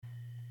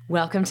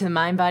Welcome to the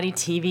MindBody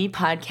TV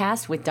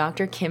podcast with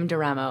Dr. Kim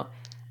Duramo.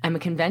 I'm a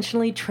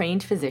conventionally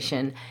trained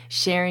physician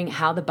sharing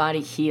how the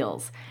body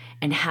heals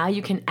and how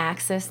you can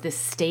access this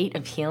state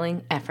of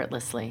healing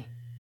effortlessly.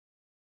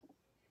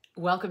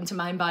 Welcome to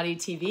MindBody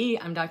TV.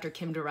 I'm Dr.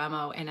 Kim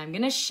Duramo, and I'm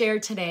going to share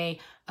today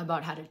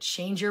about how to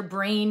change your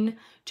brain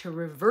to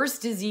reverse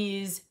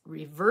disease,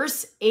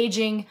 reverse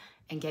aging,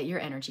 and get your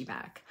energy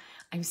back.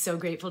 I'm so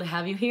grateful to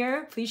have you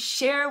here. Please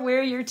share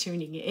where you're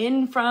tuning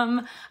in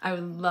from. I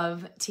would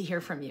love to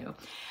hear from you.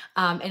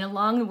 And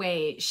along the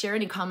way, share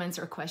any comments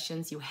or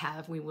questions you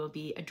have. We will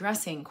be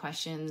addressing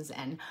questions,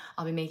 and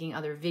I'll be making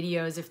other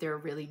videos if there are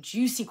really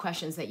juicy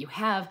questions that you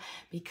have,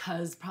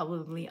 because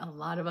probably a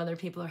lot of other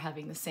people are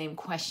having the same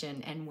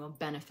question and will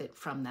benefit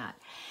from that.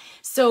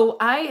 So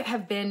I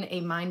have been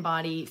a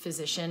mind-body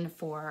physician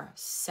for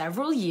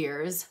several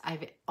years.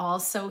 I've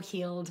also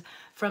healed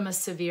from a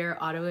severe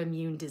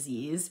autoimmune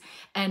disease,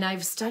 and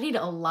I've studied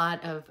a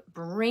lot of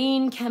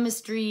brain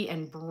chemistry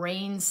and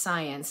brain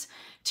science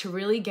to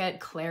really get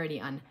clarity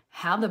on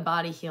how the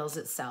body heals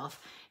itself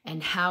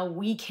and how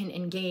we can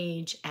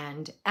engage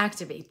and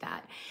activate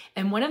that.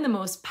 And one of the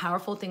most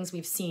powerful things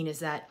we've seen is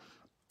that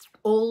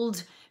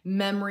old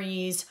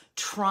memories,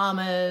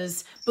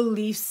 traumas,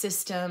 belief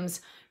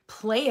systems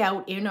play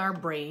out in our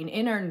brain,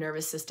 in our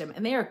nervous system,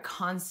 and they are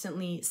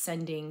constantly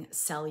sending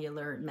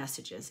cellular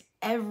messages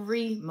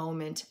every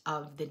moment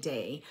of the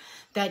day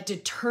that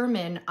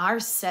determine our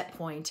set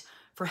point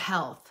for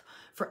health,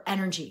 for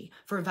energy,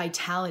 for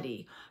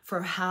vitality,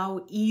 for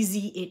how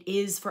easy it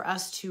is for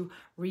us to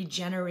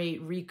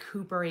regenerate,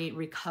 recuperate,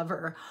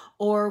 recover,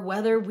 or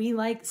whether we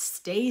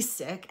stay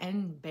sick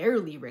and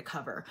barely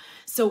recover.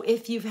 So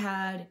if you've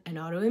had an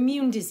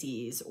autoimmune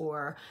disease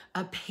or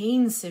a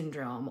pain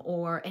syndrome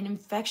or an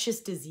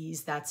infectious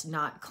disease that's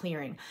not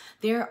clearing,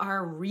 there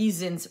are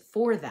reasons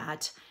for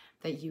that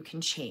you can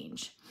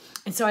change.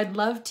 And so I'd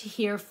love to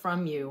hear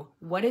from you.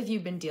 What have you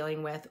been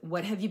dealing with?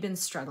 What have you been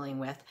struggling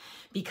with?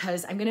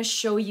 Because I'm going to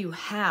show you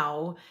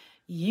how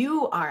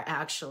you are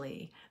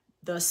actually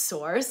the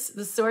source.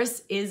 The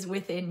source is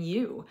within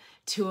you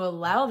to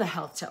allow the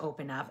health to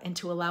open up and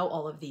to allow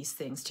all of these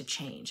things to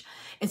change.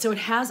 And so it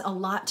has a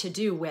lot to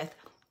do with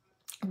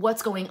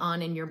what's going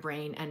on in your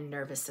brain and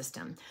nervous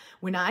system.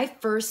 When I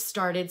first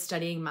started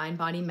studying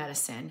mind-body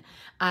medicine,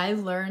 I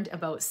learned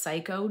about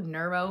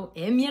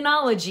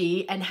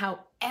psychoneuroimmunology and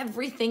how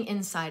everything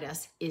inside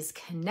us is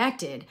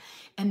connected,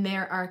 and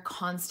there are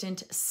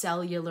constant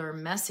cellular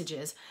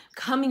messages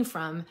coming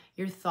from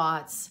your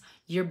thoughts,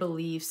 your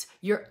beliefs,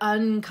 your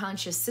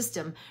unconscious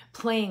system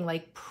playing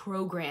like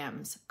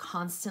programs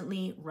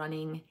constantly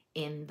running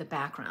in the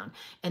background.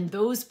 And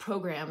those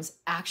programs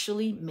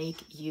actually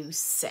make you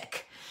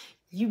sick.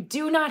 You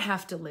do not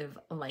have to live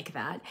like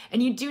that.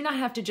 And you do not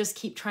have to just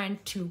keep trying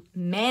to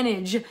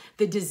manage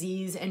the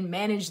disease and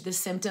manage the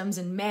symptoms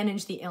and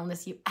manage the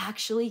illness. You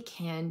actually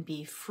can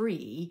be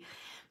free,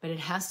 but it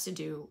has to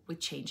do with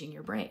changing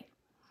your brain.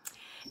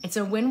 And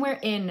so when we're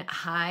in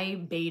high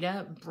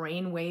beta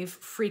brainwave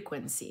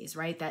frequencies,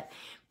 right, that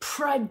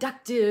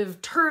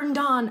productive, turned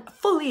on,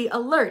 fully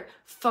alert,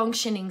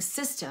 functioning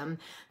system,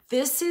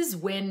 this is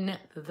when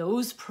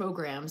those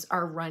programs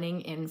are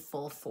running in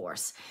full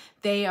force.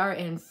 They are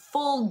in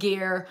full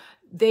gear.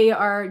 They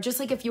are just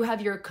like if you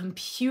have your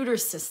computer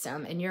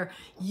system and you're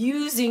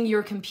using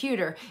your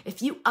computer.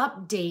 If you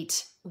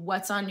update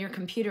what's on your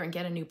computer and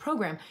get a new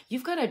program,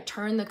 you've got to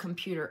turn the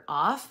computer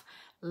off,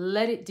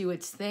 let it do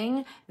its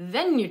thing,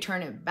 then you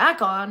turn it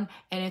back on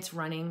and it's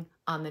running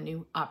on the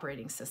new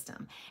operating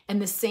system.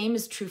 And the same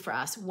is true for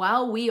us.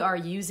 While we are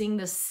using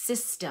the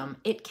system,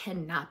 it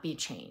cannot be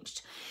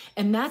changed.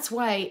 And that's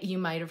why you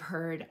might have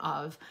heard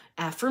of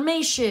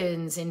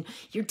affirmations and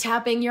you're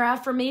tapping your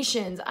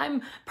affirmations.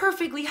 I'm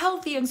perfectly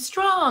healthy and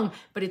strong,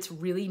 but it's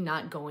really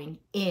not going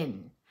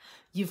in.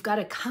 You've got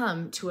to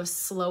come to a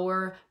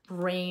slower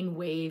brain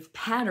wave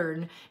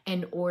pattern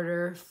in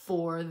order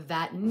for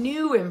that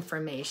new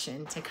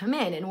information to come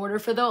in order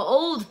for the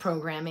old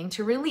programming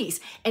to release.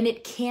 And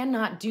it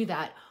cannot do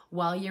that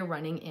while you're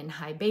running in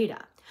high beta.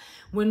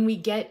 When we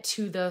get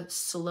to the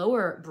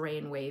slower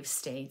brain wave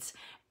states,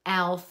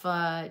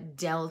 alpha,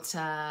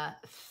 delta,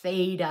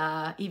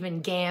 theta,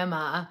 even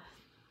gamma,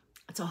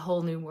 it's a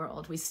whole new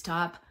world. We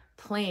stop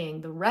playing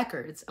the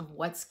records of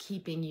what's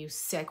keeping you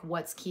sick,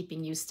 what's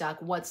keeping you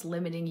stuck, what's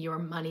limiting your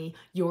money,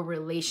 your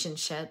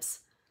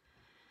relationships.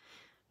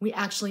 We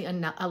actually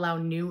allow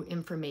new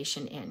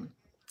information in.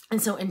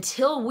 And so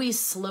until we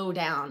slow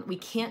down, we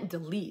can't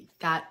delete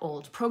that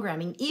old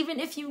programming, even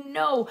if you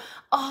know,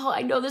 oh,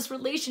 I know this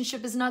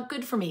relationship is not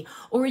good for me.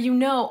 Or you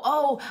know,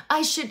 oh,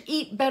 I should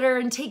eat better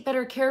and take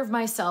better care of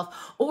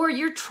myself. Or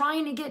you're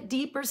trying to get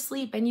deeper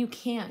sleep and you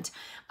can't.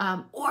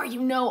 Or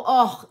you know,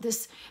 oh,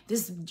 this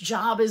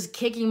job is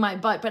kicking my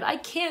butt, but I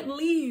can't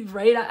leave,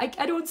 right?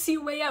 I don't see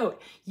a way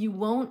out. You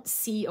won't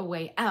see a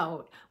way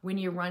out when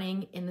you're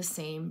running in the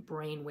same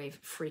brainwave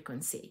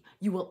frequency.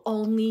 You will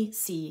only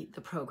see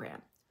the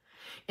program.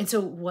 And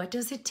so what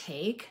does it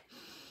take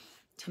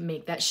to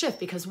make that shift.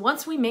 Because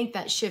once we make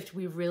that shift,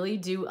 we really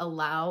do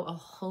allow a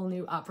whole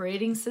new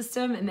operating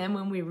system. And then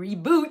when we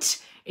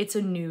reboot, it's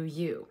a new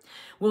you.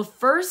 Well,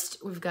 first,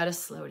 we've got to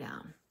slow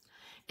down.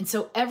 And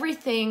so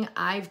everything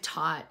I've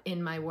taught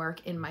in my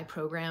work, in my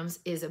programs,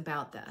 is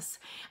about this.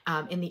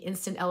 In the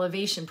Instant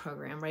Elevation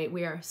program, right,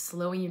 we are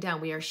slowing you down.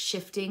 We are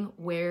shifting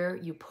where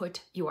you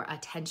put your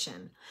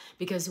attention,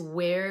 because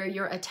where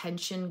your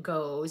attention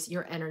goes,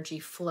 your energy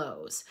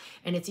flows.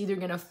 And it's either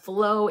going to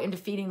flow into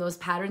feeding those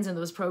patterns and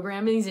those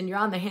programmings, and you're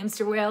on the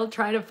hamster wheel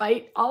trying to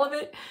fight all of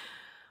it,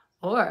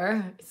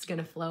 or it's going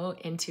to flow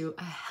into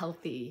a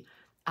healthy,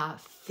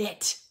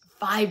 fit,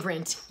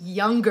 vibrant,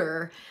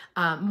 younger,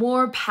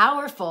 more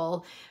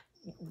powerful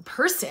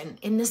person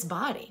in this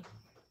body.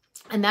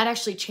 And that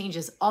actually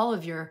changes all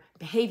of your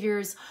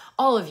behaviors,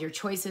 all of your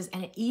choices,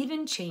 and it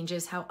even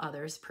changes how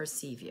others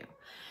perceive you.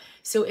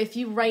 So if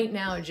you right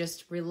now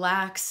just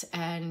relax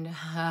and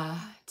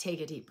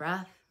take a deep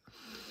breath,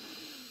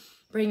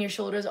 bring your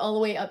shoulders all the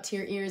way up to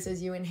your ears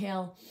as you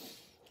inhale,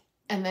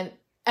 and then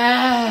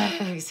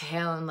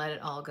exhale and let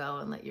it all go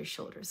and let your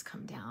shoulders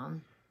come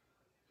down.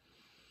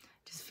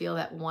 Just feel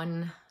that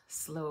one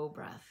slow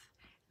breath,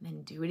 and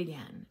then do it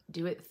again.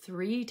 Do it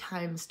 3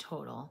 times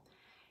total,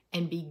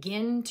 and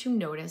begin to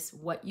notice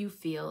what you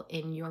feel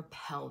in your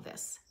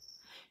pelvis.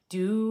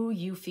 Do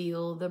you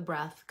feel the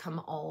breath come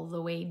all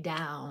the way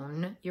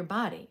down your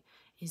body?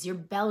 Is your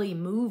belly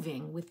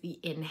moving with the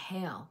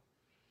inhale?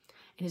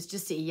 And it's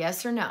just a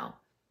yes or no,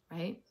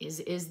 right?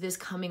 Is this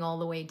coming all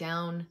the way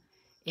down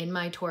in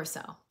my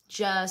torso?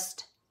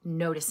 Just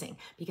noticing,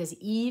 because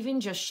even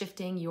just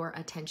shifting your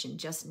attention,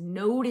 just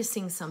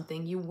noticing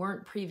something you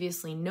weren't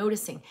previously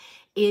noticing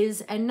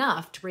is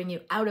enough to bring you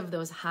out of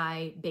those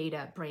high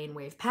beta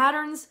brainwave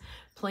patterns,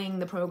 playing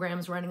the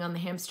programs, running on the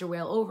hamster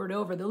wheel over and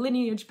over, the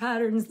lineage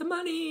patterns, the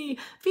money,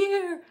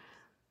 fear,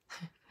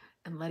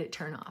 and let it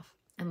turn off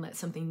and let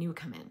something new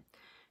come in.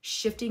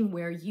 Shifting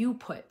where you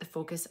put the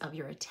focus of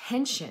your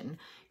attention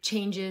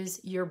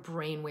changes your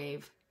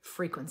brainwave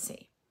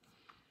frequency.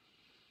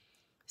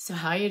 So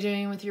how are you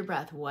doing with your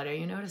breath? What are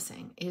you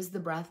noticing? Is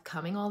the breath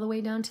coming all the way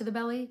down to the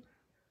belly?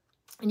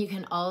 And you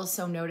can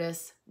also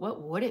notice,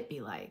 what would it be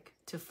like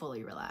to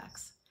fully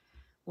relax?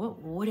 What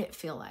would it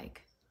feel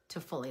like to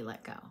fully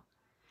let go?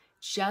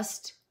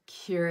 Just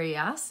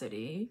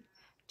curiosity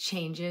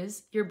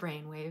changes your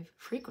brainwave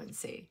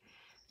frequency.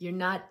 You're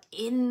not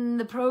in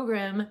the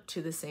program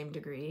to the same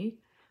degree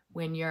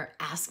when you're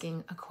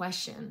asking a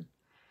question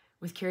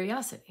with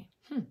curiosity.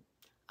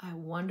 I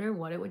wonder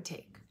what it would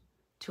take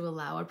to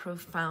allow a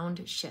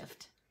profound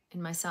shift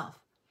in myself.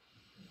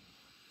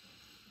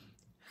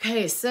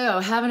 Okay, so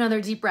have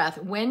another deep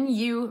breath. When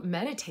you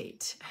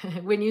meditate,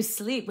 when you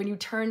sleep, when you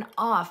turn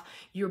off,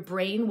 your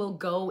brain will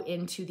go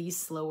into these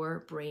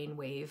slower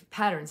brainwave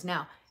patterns.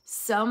 Now,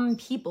 some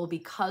people,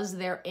 because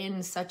they're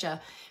in such a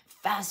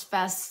fast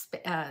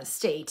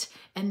state,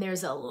 and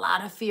there's a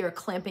lot of fear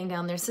clamping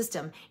down their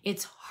system,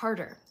 it's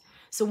harder.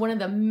 So one of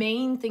the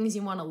main things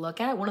you want to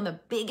look at, one of the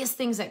biggest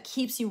things that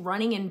keeps you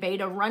running in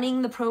beta,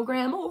 running the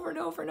program over and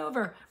over and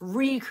over,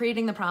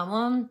 recreating the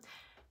problem,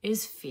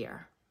 is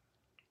fear.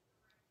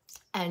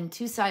 And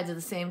 2 sides of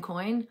the same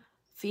coin,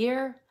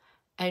 fear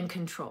and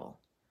control.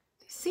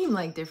 They seem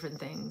like different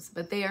things,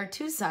 but they are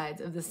 2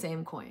 sides of the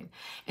same coin.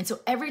 And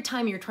so every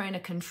time you're trying to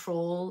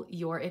control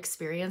your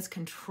experience,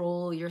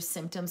 control your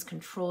symptoms,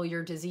 control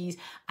your disease,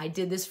 I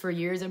did this for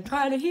years, I'm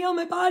trying to heal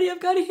my body, I've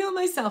got to heal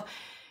myself.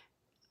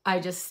 I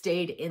just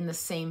stayed in the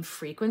same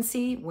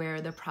frequency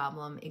where the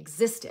problem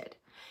existed.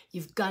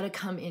 You've got to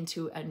come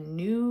into a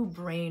new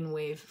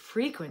brainwave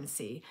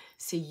frequency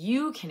so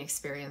you can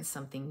experience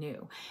something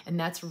new. And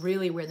that's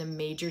really where the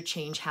major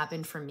change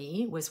happened for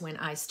me, was when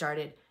I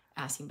started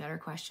asking better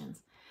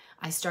questions.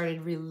 I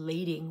started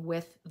relating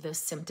with the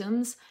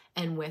symptoms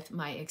and with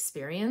my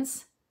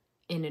experience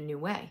in a new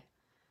way.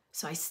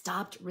 So I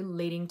stopped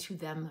relating to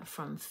them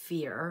from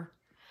fear,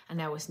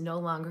 and I was no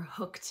longer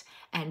hooked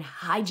and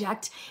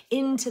hijacked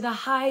into the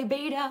high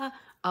beta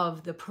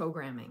of the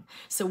programming.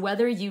 So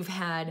whether you've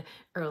had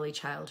early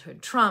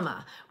childhood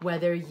trauma,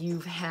 whether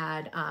you've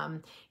had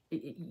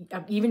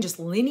even just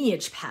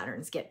lineage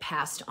patterns get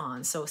passed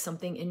on, so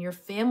something in your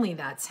family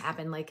that's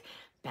happened, like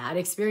bad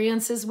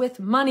experiences with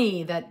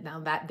money, that now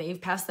that they've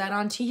passed that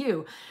on to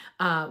you,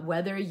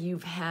 whether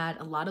you've had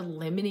a lot of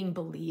limiting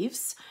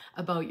beliefs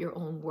about your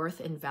own worth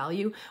and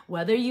value,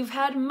 whether you've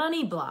had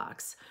money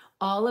blocks,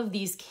 all of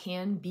these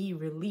can be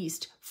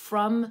released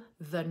from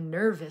the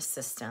nervous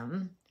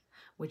system,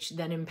 which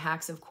then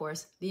impacts, of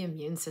course, the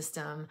immune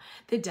system,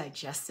 the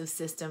digestive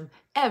system,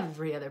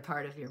 every other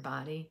part of your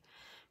body,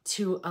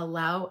 to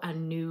allow a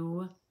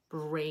new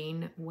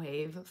brain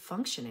wave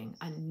functioning,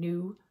 a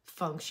new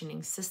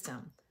functioning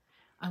system.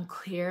 I'm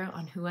clear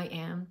on who I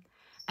am,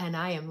 and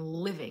I am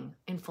living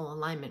in full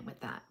alignment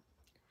with that.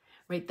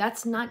 Right?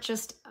 That's not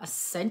just a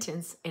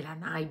sentence and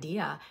an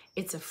idea,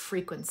 it's a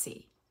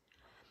frequency.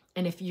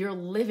 And if you're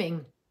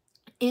living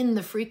in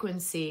the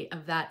frequency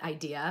of that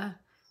idea,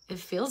 it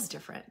feels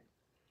different.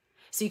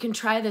 So you can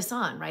try this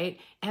on, right?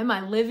 Am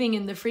I living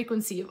in the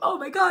frequency of, oh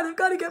my God, I've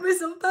got to get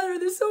myself better.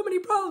 There's so many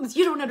problems.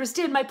 You don't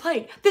understand my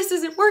plight. This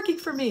isn't working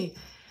for me.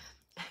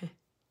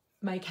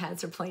 My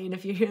cats are playing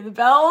if you hear the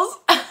bells.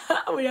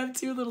 We have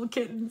 2 little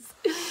kittens.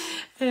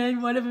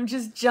 And one of them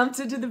just jumps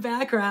into the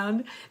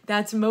background.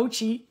 That's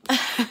Mochi.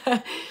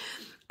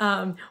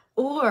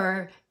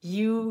 Or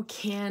you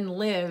can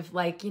live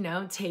like,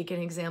 take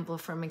an example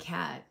from a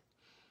cat.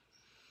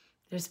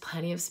 There's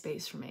plenty of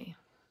space for me.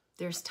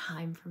 There's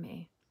time for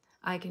me.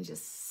 I can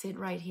just sit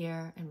right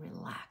here and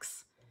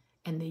relax.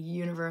 And the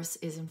universe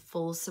is in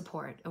full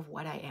support of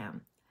what I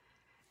am,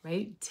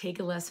 right?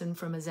 Take a lesson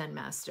from a Zen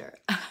master,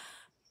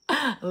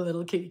 a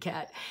little kitty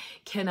cat.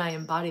 Can I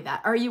embody that?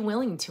 Are you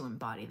willing to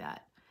embody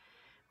that,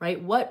 right?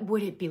 What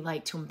would it be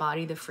like to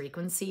embody the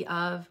frequency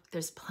of,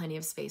 there's plenty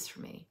of space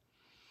for me.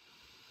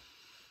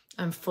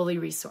 I'm fully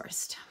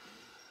resourced.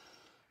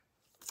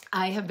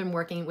 I have been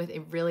working with a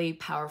really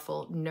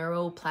powerful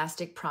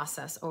neuroplastic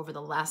process over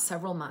the last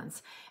several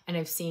months, and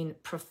I've seen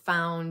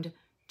profound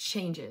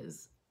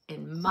changes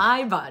in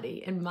my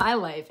body, in my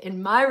life,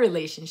 in my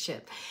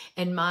relationship,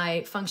 in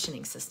my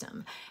functioning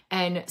system.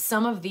 And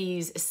some of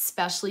these,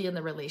 especially in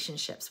the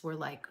relationships, were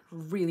like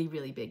really,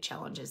 really big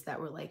challenges that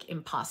were like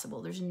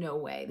impossible. There's no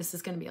way. This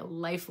is going to be a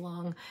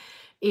lifelong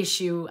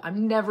issue.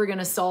 I'm never going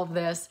to solve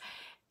this.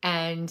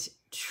 And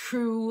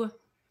true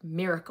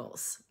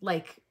miracles,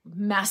 like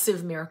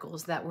massive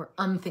miracles that were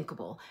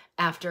unthinkable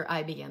after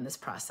I began this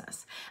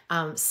process.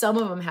 Some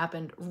of them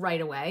happened right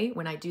away.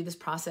 When I do this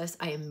process,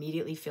 I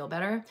immediately feel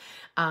better.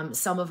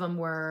 Some of them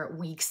were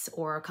weeks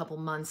or a couple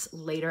months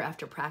later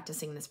after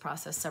practicing this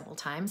process several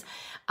times.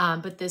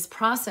 But this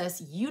process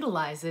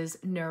utilizes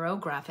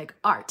neurographic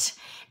art.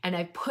 And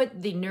I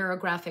put the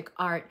neurographic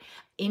art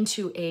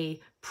into a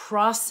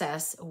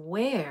process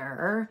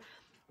where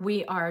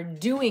we are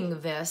doing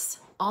this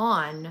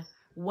on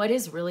what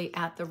is really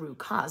at the root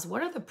cause.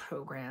 What are the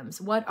programs?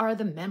 What are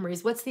the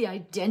memories? What's the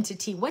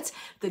identity? What's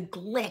the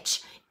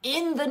glitch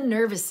in the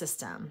nervous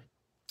system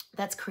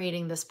that's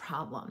creating this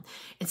problem?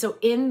 And so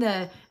in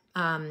the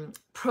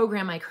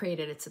program I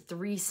created, it's a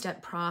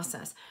 3-step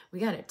process. We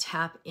got to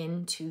tap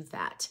into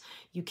that.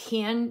 You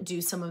can do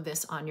some of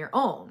this on your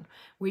own,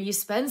 where you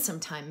spend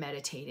some time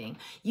meditating.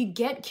 You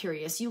get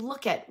curious. You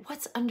look at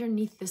what's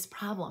underneath this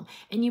problem,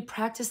 and you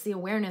practice the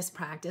awareness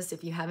practice.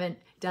 If you haven't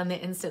done the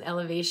instant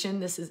elevation,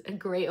 this is a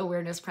great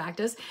awareness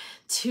practice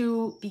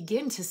to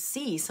begin to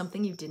see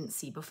something you didn't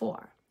see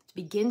before, to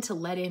begin to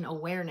let in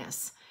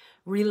awareness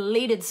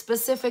related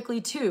specifically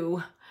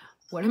to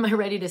what am I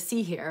ready to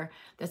see here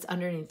that's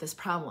underneath this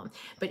problem.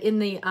 But in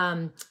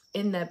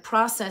the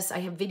process, I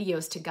have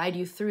videos to guide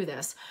you through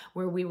this,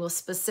 where we will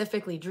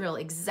specifically drill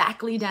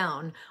exactly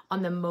down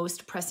on the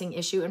most pressing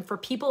issue. And for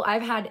people,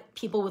 I've had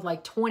people with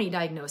like 20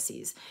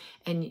 diagnoses,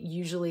 and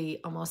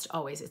usually, almost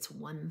always, it's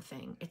one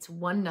thing. It's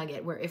one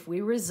nugget where if we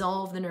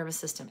resolve the nervous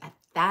system at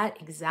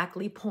that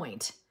exactly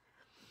point,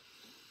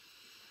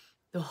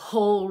 the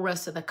whole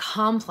rest of the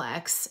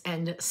complex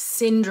and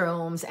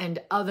syndromes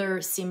and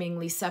other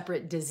seemingly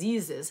separate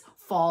diseases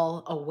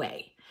fall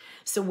away.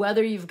 So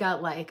whether you've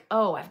got like,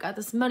 oh, I've got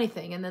this money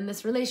thing and then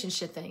this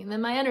relationship thing and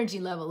then my energy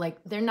level, like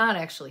they're not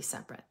actually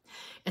separate.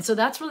 And so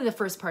that's really the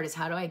first part, is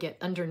how do I get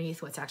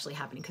underneath what's actually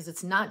happening? Because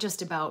it's not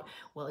just about,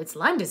 well, it's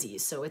Lyme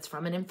disease, so it's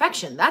from an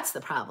infection. That's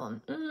the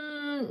problem.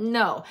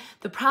 No,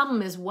 the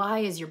problem is, why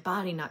is your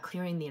body not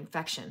clearing the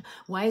infection?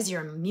 Why is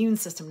your immune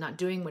system not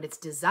doing what it's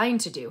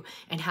designed to do?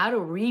 And how to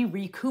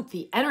recoup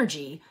the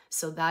energy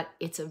so that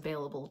it's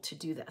available to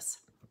do this.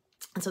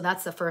 And so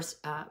that's the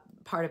first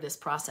part of this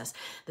process.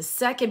 The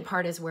second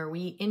part is where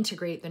we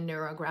integrate the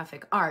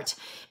neurographic art,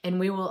 and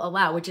we will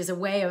allow, which is a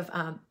way of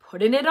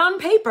putting it on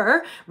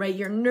paper, right?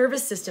 Your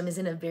nervous system is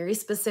in a very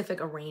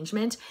specific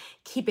arrangement,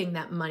 keeping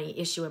that money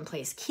issue in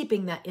place,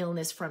 keeping that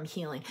illness from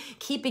healing,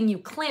 keeping you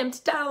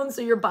clamped down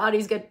so your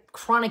body's got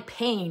chronic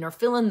pain, or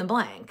fill in the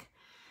blank.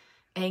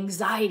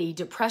 Anxiety,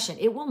 depression,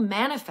 it will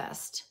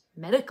manifest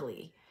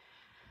medically,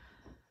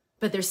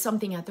 but there's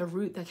something at the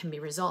root that can be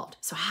resolved.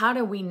 So how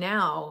do we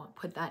now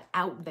put that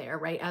out there,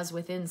 right? As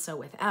within, so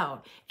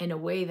without, in a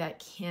way that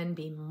can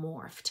be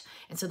morphed.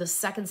 And so the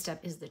second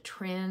step is the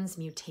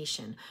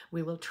transmutation.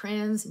 We will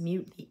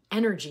transmute the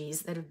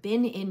energies that have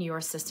been in your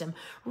system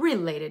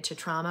related to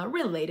trauma,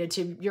 related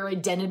to your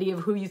identity of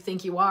who you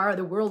think you are,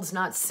 the world's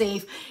not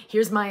safe,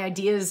 here's my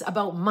ideas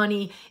about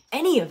money,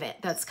 any of it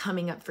that's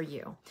coming up for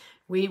you.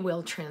 We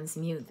will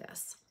transmute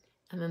this.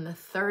 And then the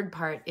third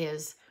part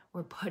is,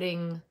 we're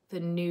putting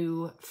the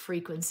new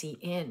frequency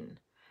in.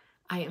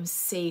 I am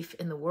safe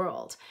in the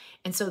world.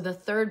 And so the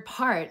third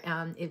part,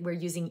 we're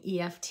using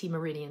EFT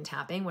meridian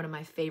tapping, one of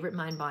my favorite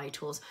MindBody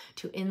tools,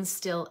 to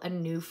instill a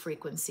new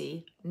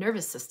frequency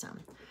nervous system.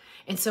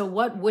 And so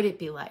what would it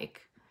be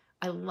like?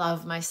 I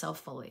love myself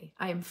fully.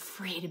 I am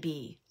free to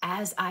be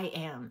as I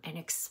am and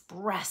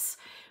express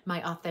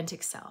my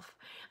authentic self.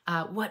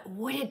 What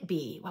would it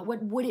be?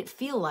 What would it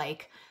feel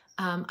like?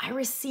 I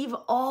receive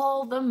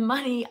all the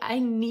money I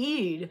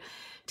need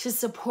to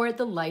support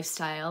the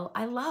lifestyle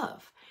I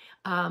love.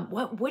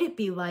 What would it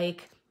be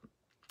like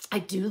I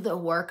do the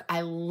work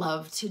I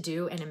love to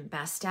do and am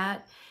best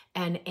at,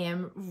 and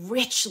am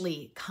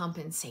richly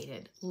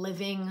compensated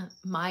living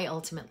my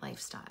ultimate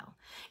lifestyle.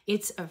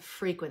 It's a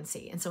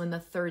frequency. And so in the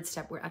third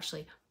step, we're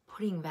actually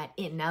putting that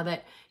in. Now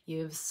that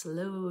you've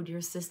slowed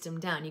your system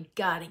down, you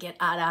got to get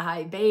out of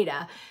high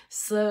beta,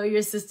 slow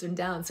your system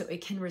down so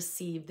it can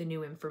receive the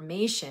new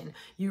information.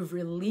 You've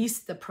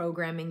released the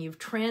programming, you've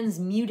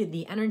transmuted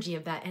the energy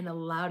of that and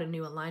allowed a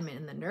new alignment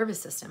in the nervous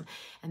system.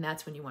 And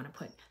that's when you want to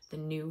put the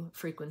new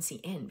frequency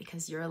in,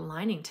 because you're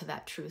aligning to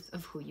that truth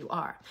of who you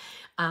are.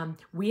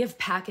 We have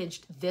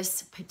packaged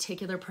this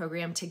particular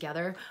program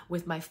together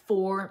with my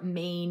 4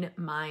 main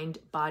mind,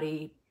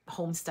 body,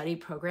 home study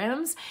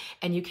programs,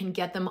 and you can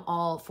get them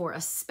all for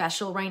a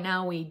special right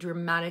now. We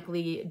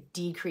dramatically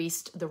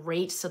decreased the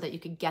rate so that you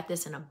could get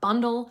this in a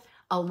bundle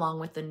along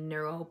with the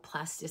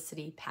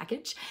neuroplasticity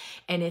package.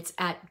 And it's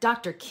at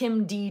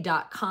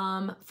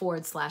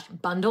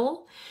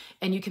drkimd.com/bundle.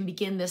 And you can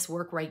begin this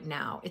work right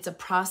now. It's a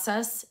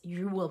process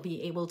you will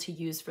be able to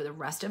use for the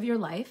rest of your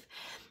life.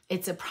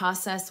 It's a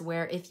process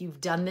where if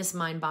you've done this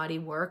mind-body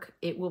work,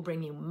 it will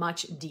bring you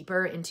much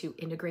deeper into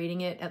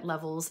integrating it at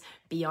levels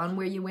beyond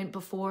where you went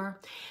before.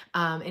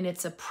 And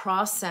it's a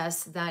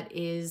process that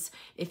is,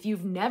 if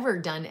you've never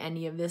done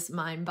any of this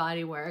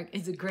mind-body work,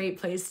 it's a great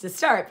place to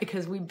start,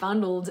 because we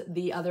bundled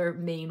the other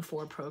main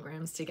 4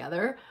 programs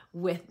together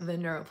with the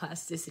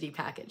neuroplasticity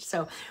package.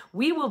 So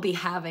we will be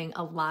having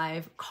a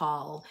live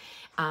call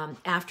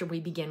after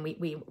we begin.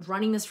 We're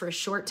running this for a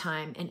short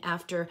time, and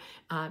after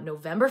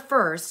November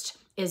 1st,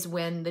 is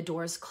when the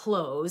doors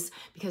close,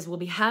 because we'll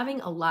be having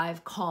a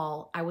live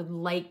call. I would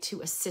like to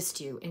assist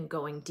you in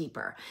going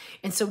deeper.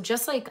 And so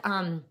just like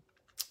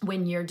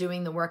when you're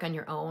doing the work on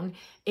your own,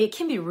 it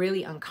can be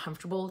really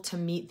uncomfortable to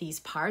meet these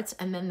parts,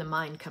 and then the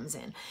mind comes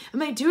in.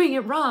 Am I doing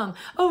it wrong?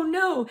 Oh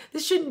no,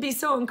 this shouldn't be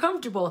so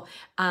uncomfortable.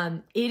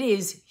 It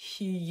is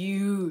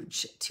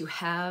huge to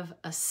have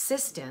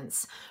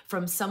assistance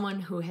from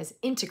someone who has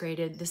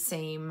integrated the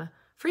same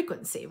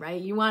frequency,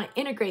 right? You want to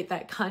integrate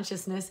that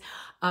consciousness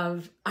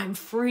of I'm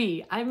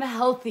free, I'm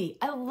healthy,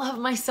 I love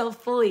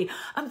myself fully,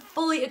 I'm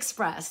fully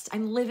expressed,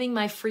 I'm living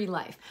my free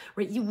life,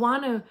 right? You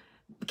want to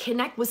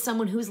connect with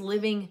someone who's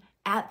living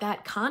at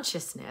that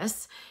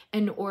consciousness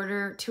in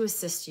order to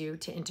assist you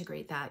to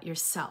integrate that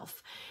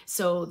yourself.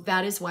 So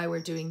that is why we're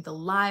doing the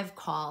live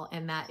call,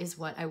 and that is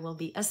what I will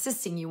be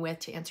assisting you with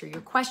to answer your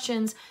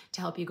questions,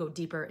 to help you go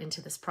deeper into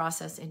this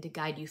process and to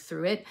guide you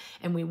through it.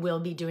 And we will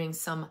be doing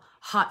some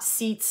hot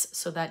seats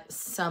so that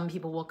some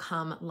people will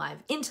come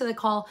live into the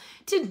call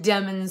to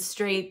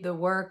demonstrate the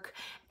work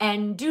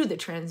and do the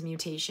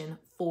transmutation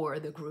for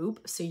the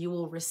group. So you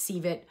will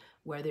receive it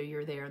whether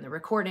you're there in the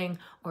recording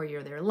or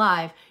you're there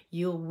live.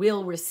 You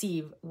will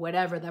receive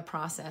whatever the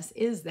process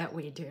is that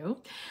we do.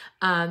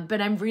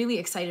 But I'm really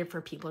excited for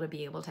people to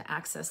be able to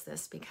access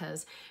this,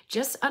 because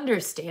just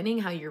understanding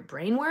how your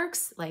brain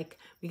works, like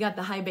we got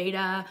the high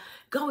beta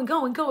going,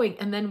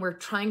 and then we're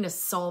trying to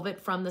solve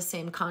it from the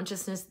same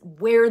consciousness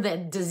where the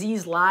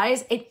disease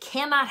lies. It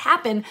cannot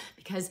happen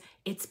because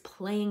it's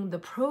playing the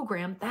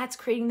program that's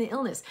creating the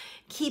illness,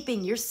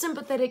 keeping your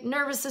sympathetic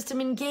nervous system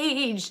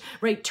engaged,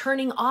 right?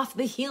 Turning off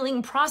the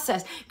healing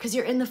process because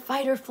you're in the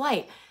fight or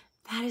flight.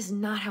 That is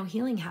not how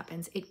healing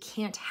happens. It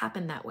can't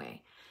happen that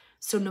way.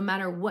 So no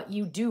matter what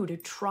you do to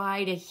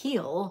try to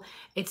heal,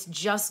 it's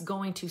just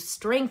going to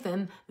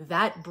strengthen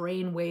that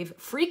brainwave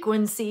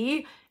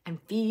frequency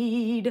and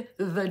feed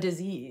the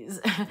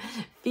disease,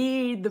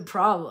 feed the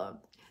problem.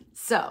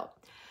 So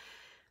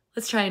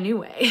let's try a new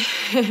way.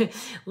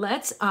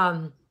 Let's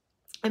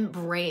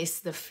embrace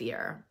the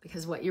fear,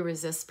 because what you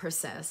resist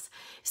persists.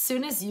 As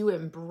soon as you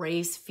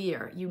embrace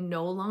fear, you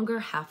no longer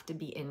have to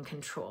be in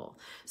control.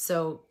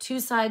 So 2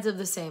 sides of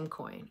the same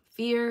coin,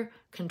 fear,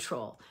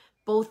 control.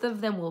 Both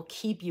of them will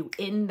keep you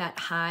in that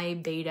high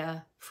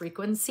beta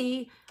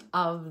frequency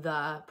of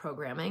the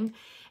programming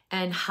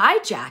and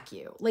hijack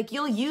you. Like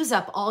you'll use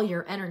up all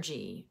your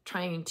energy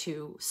trying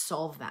to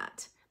solve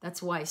that.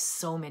 That's why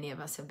so many of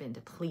us have been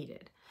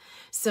depleted.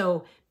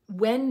 So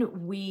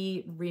when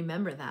we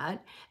remember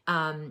that,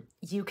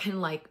 you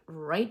can like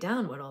write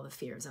down what all the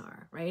fears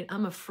are, right?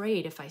 I'm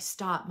afraid if I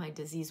stop, my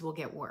disease will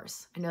get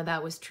worse. I know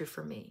that was true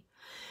for me.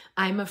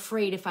 I'm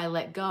afraid if I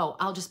let go,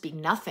 I'll just be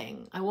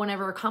nothing. I won't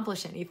ever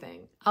accomplish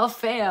anything. I'll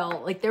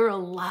fail. Like there are a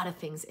lot of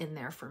things in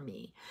there for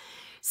me.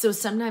 So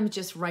sometimes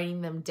just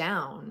writing them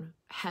down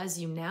has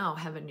you now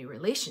have a new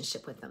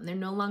relationship with them. They're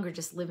no longer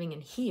just living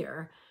in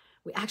here.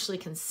 We actually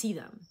can see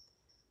them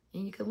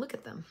and you can look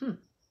at them.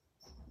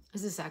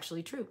 Is this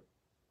actually true?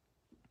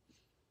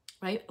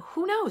 Right?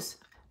 Who knows?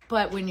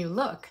 But when you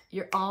look,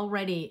 you're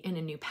already in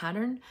a new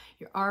pattern.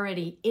 You're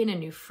already in a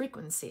new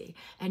frequency,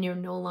 and you're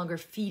no longer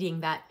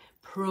feeding that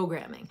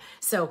programming.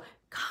 So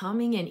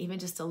coming in even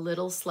just a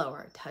little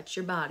slower, touch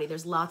your body.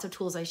 There's lots of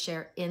tools I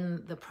share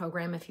in the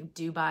program. If you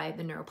do buy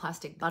the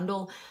Neuroplastic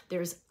Bundle,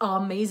 there's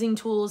amazing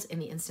tools in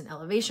the Instant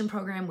Elevation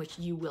program, which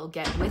you will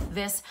get with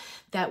this,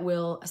 that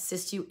will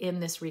assist you in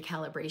this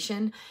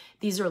recalibration.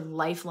 These are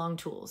lifelong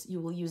tools.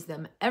 You will use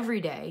them every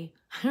day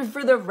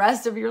for the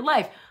rest of your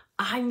life.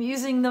 I'm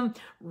using them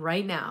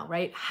right now,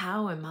 right?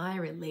 How am I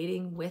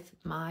relating with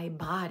my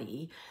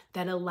body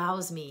that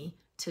allows me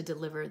to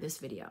deliver this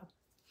video?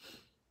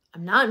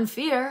 I'm not in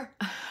fear.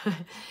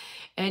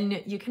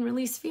 And you can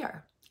release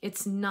fear.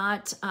 It's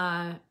not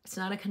a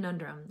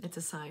conundrum. It's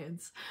a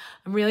science.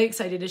 I'm really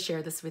excited to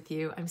share this with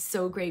you. I'm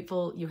so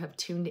grateful you have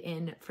tuned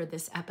in for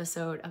this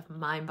episode of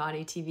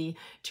MindBody TV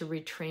to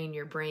retrain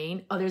your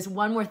brain. Oh, there's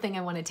one more thing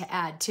I wanted to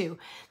add too.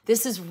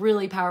 This is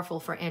really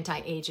powerful for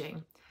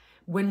anti-aging.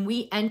 When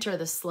we enter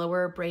the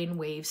slower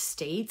brainwave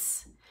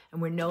states and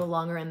we're no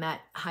longer in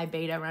that high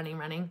beta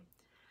running,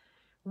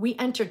 we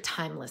enter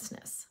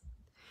timelessness.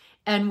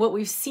 And what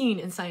we've seen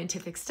in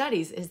scientific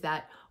studies is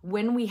that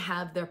when we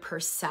have the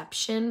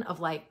perception of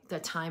like the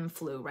time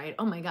flew, right?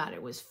 Oh my God,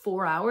 it was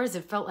 4 hours.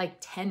 It felt like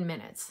 10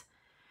 minutes.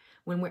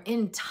 When we're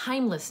in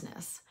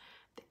timelessness,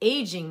 the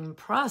aging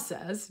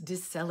process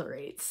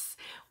decelerates.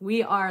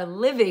 We are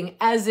living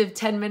as if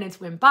 10 minutes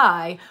went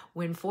by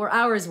when 4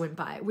 hours went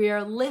by. We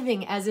are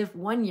living as if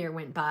 1 year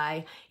went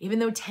by, even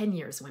though 10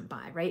 years went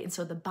by, right? And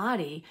so the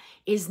body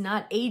is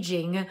not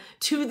aging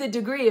to the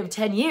degree of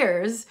 10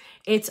 years.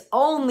 It's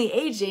only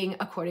aging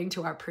according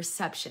to our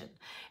perception.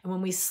 And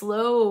when we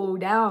slow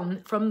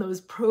down from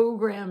those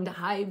programmed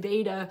high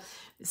beta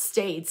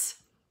states,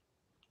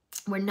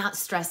 we're not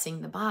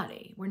stressing the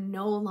body. We're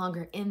no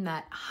longer in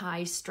that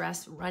high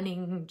stress,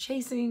 running,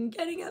 chasing,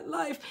 getting at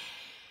life.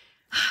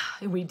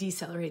 And we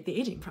decelerate the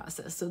aging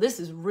process. So this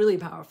is really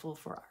powerful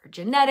for our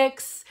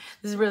genetics.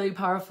 This is really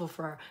powerful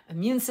for our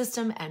immune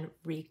system and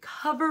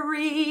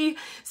recovery.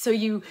 So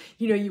you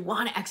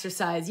want to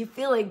exercise, you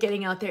feel like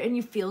getting out there and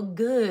you feel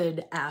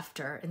good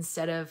after,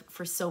 instead of,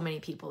 for so many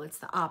people, it's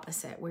the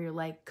opposite where you're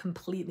like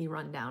completely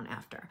run down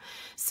after.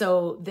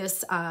 So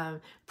this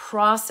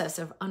process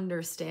of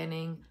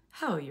understanding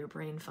how your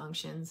brain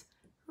functions,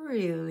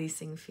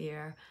 releasing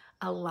fear,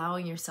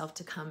 allowing yourself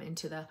to come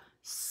into the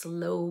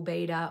slow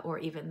beta or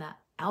even the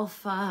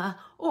alpha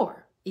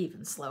or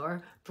even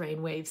slower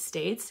brainwave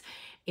states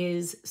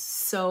is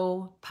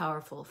so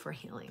powerful for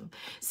healing.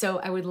 So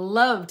I would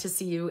love to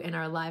see you in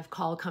our live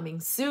call coming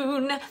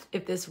soon.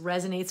 If this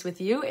resonates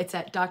with you, it's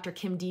at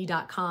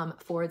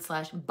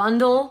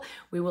drkimd.com/bundle.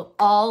 We will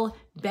all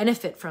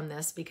benefit from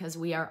this because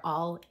we are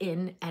all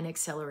in an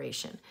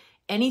acceleration.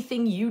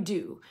 Anything you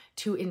do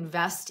to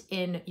invest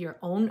in your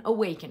own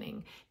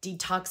awakening,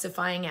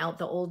 detoxifying out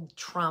the old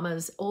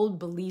traumas, old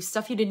beliefs,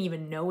 stuff you didn't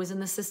even know was in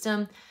the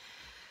system,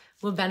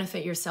 will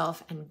benefit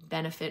yourself and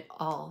benefit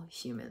all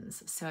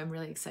humans. So I'm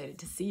really excited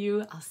to see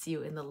you. I'll see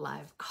you in the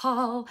live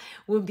call.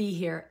 We'll be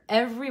here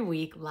every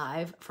week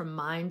live from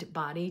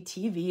MindBody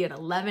TV at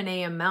 11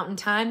 a.m. Mountain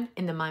Time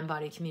in the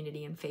MindBody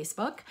community and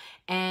Facebook,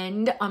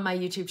 and on my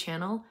YouTube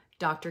channel,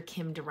 Dr.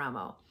 Kim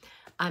DeRamo.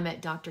 I'm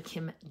at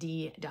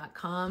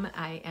drkimd.com.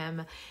 I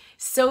am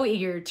so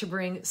eager to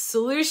bring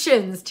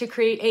solutions to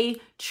create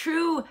a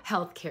true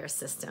healthcare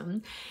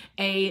system,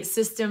 a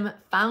system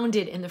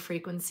founded in the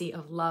frequency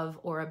of love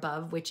or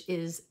above, which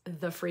is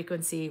the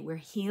frequency where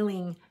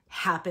healing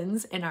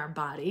happens in our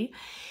body,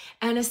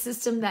 and a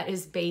system that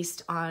is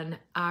based on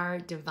our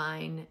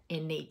divine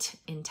innate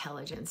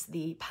intelligence,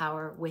 the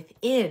power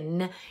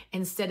within,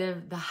 instead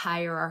of the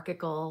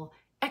hierarchical,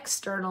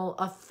 external,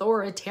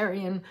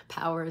 authoritarian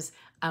powers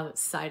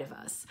outside of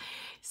us.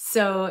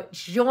 So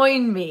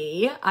join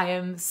me. I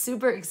am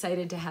super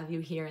excited to have you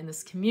here in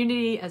this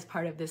community as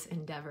part of this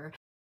endeavor.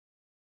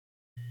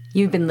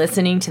 You've been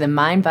listening to the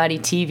MindBody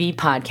TV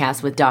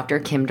podcast with Dr.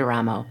 Kim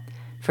DeRamo.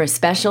 For a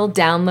special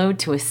download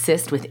to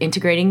assist with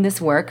integrating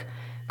this work,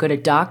 go to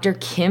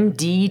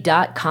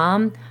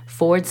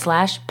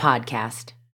drkimd.com/podcast.